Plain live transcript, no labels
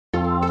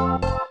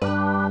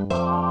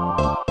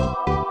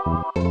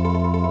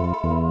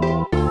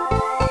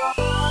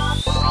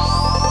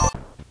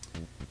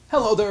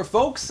Hello there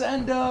folks,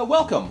 and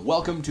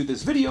welcome to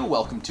this video,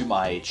 welcome to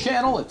my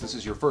channel if this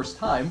is your first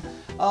time.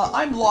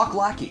 I'm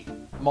LockeLackey.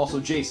 I'm also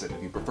Jason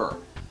if you prefer.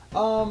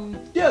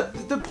 Yeah,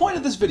 the point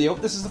of this video,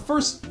 this is the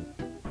first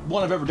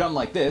one I've ever done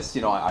like this.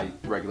 You know, I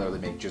regularly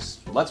make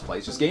just Let's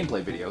Plays, just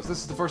gameplay videos. This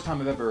is the first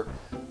time I've ever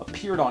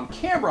appeared on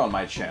camera on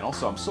my channel,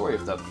 so I'm sorry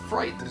if that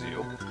frightens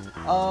you.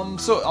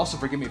 So also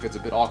forgive me if it's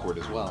a bit awkward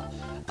as well.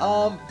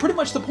 Pretty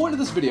much the point of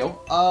this video,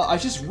 I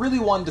just really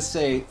wanted to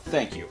say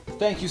thank you.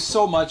 Thank you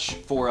so much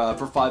for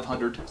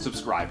 500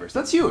 subscribers.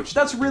 That's huge.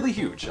 That's really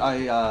huge.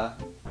 I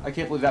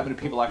can't believe that many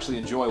people actually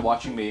enjoy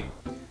watching me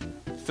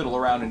fiddle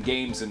around in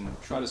games and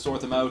try to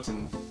sort them out,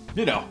 and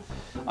you know,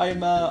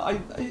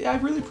 I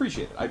really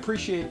appreciate it. I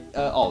appreciate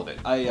all of it.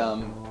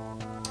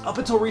 Up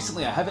until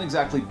recently, I haven't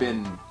exactly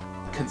been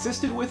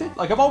consistent with it.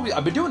 Like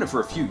I've been doing it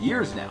for a few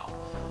years now,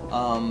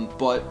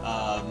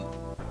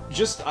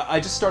 I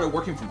just started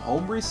working from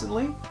home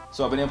recently,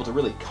 so I've been able to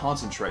really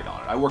concentrate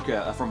on it. I work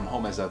from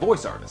home as a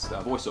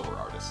voiceover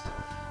artist,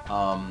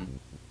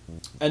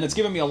 and it's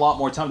given me a lot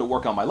more time to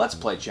work on my Let's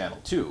Play channel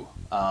too,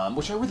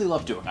 which I really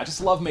love doing. I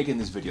just love making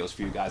these videos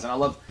for you guys, and I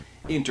love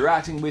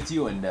interacting with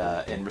you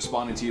and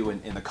responding to you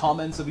in the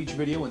comments of each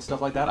video and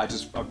stuff like that. I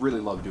really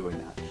love doing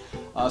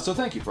that. So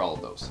thank you for all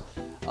of those.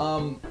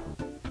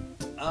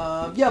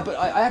 Yeah, but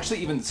I actually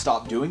even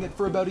stopped doing it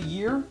for about a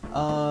year.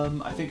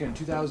 I think in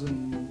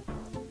 2000.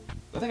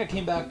 I think I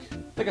came back. I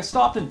think I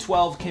stopped in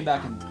 12, came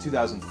back in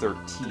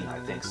 2013. I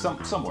think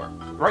somewhere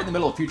right in the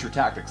middle of Future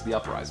Tactics: The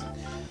Uprising.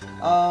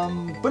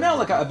 But now,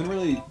 like, I've been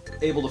really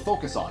able to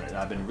focus on it, and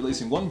I've been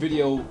releasing one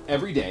video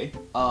every day.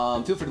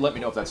 Feel free to let me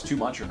know if that's too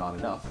much or not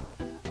enough.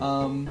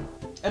 And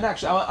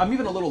actually, I'm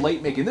even a little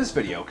late making this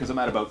video because I'm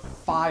at about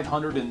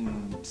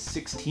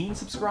 516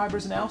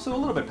 subscribers now, so a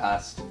little bit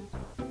past.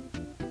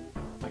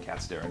 My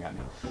cat's staring at me.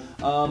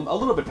 A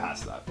little bit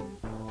past that.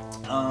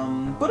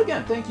 But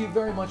again, thank you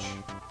very much,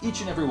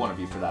 each and every one of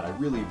you, for that. I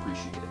really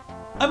appreciate it.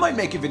 I might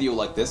make a video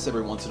like this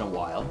every once in a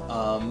while.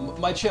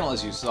 My channel,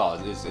 as you saw,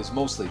 is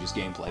mostly just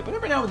gameplay, but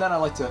every now and then I'll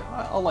like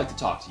to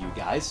talk to you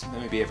guys.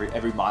 Maybe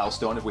every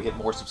milestone, if we hit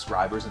more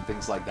subscribers and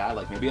things like that.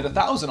 Like maybe at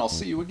 1,000, I'll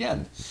see you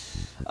again.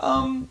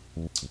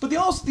 But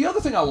the other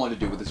thing I wanted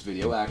to do with this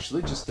video,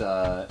 actually, just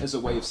as a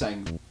way of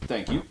saying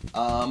thank you,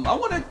 I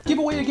want to give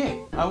away a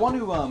game. I want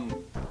to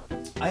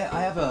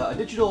I have a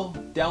digital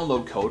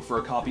download code for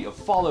a copy of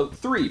Fallout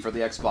 3 for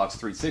the Xbox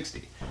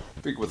 360. I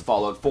figured with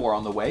Fallout 4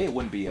 on the way, it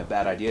wouldn't be a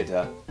bad idea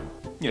to,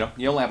 you know,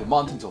 you only have a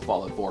month until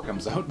Fallout 4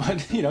 comes out,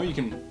 but, you know, you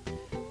can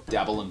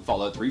dabble in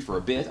Fallout 3 for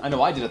a bit. I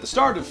know I did at the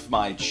start of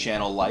my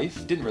channel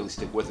life. Didn't really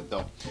stick with it,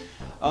 though.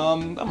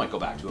 I might go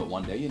back to it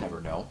one day, you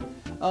never know.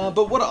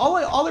 But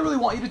all I really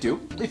want you to do,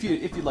 if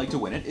you'd like to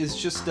win it, is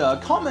just leave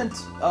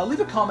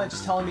a comment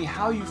just telling me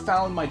how you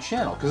found my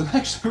channel, because I'm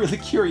actually really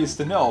curious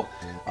to know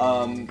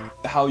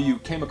how you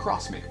came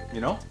across me,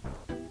 you know?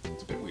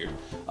 It's a bit weird.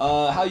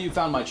 How you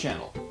found my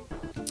channel.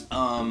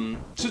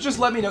 So just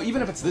let me know,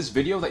 even if it's this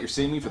video that you're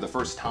seeing me for the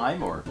first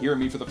time, or hearing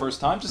me for the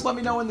first time, just let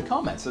me know in the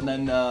comments, and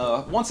then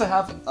once I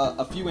have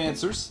a few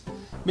answers,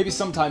 maybe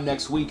sometime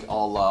next week,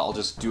 I'll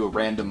just do a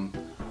random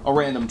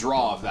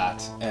draw of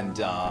that, and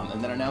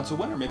then announce a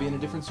winner, maybe in a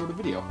different sort of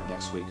video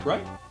next week,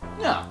 right?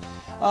 Yeah.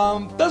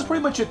 That's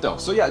pretty much it, though.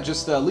 So yeah,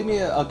 just leave me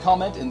a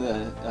comment in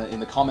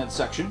the comment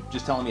section,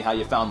 just telling me how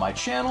you found my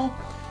channel,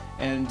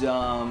 and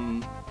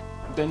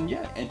then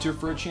yeah, enter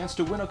for a chance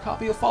to win a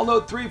copy of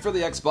Fallout 3 for the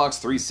Xbox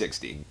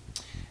 360.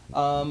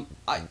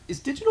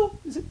 Is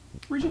it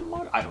regional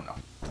mod? I don't know.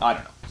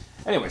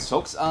 Anyways,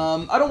 folks,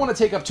 I don't want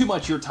to take up too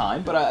much of your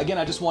time, but again,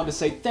 I just wanted to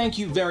say thank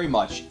you very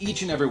much,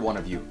 each and every one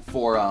of you,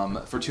 for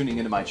tuning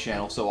into my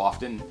channel so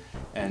often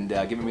and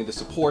giving me the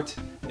support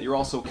that you're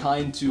also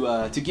kind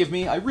to give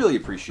me. I really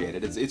appreciate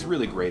it. It's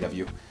really great of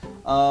you.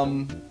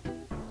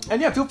 And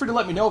yeah, feel free to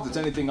let me know if there's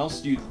anything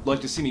else you'd like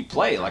to see me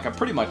play. Like, I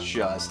pretty much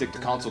stick to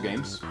console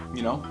games,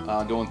 you know,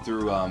 going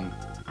through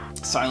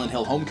Silent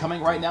Hill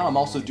Homecoming right now. I'm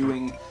also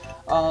doing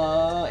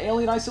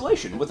Alien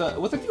Isolation with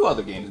a few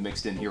other games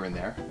mixed in here and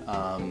there.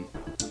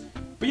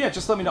 But yeah,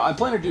 just let me know. I'm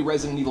planning to do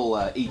Resident Evil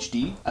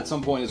HD at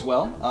some point as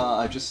well.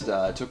 I just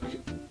took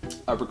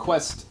a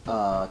request,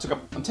 I'm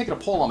taking a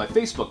poll on my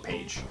Facebook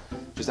page,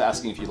 just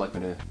asking if you'd like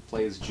me to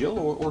play as Jill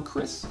or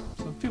Chris.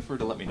 So feel free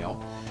to let me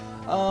know.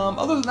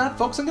 Other than that,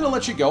 folks, I'm gonna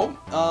let you go.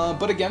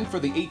 But again, for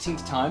the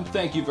 18th time,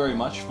 thank you very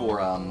much for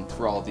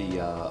all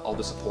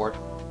the support.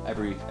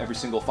 Every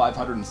single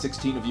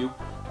 516 of you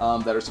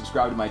that are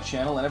subscribed to my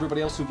channel, and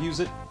everybody else who views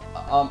it,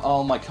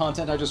 all my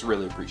content. I just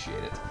really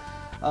appreciate it.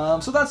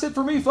 So that's it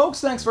for me, folks.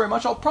 Thanks very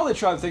much. I'll probably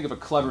try to think of a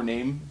clever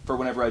name for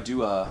whenever I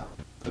do a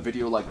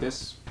video like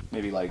this.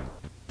 Maybe like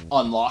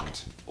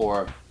Unlocked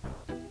or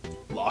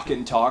Lock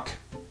and Talk.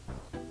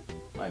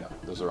 I know,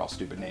 those are all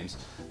stupid names.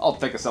 I'll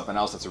think of something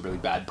else that's a really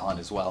bad pun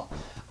as well.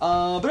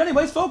 But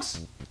anyways,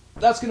 folks,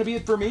 that's going to be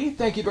it for me.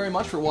 Thank you very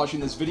much for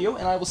watching this video,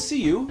 and I will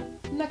see you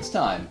next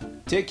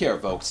time. Take care,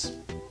 folks.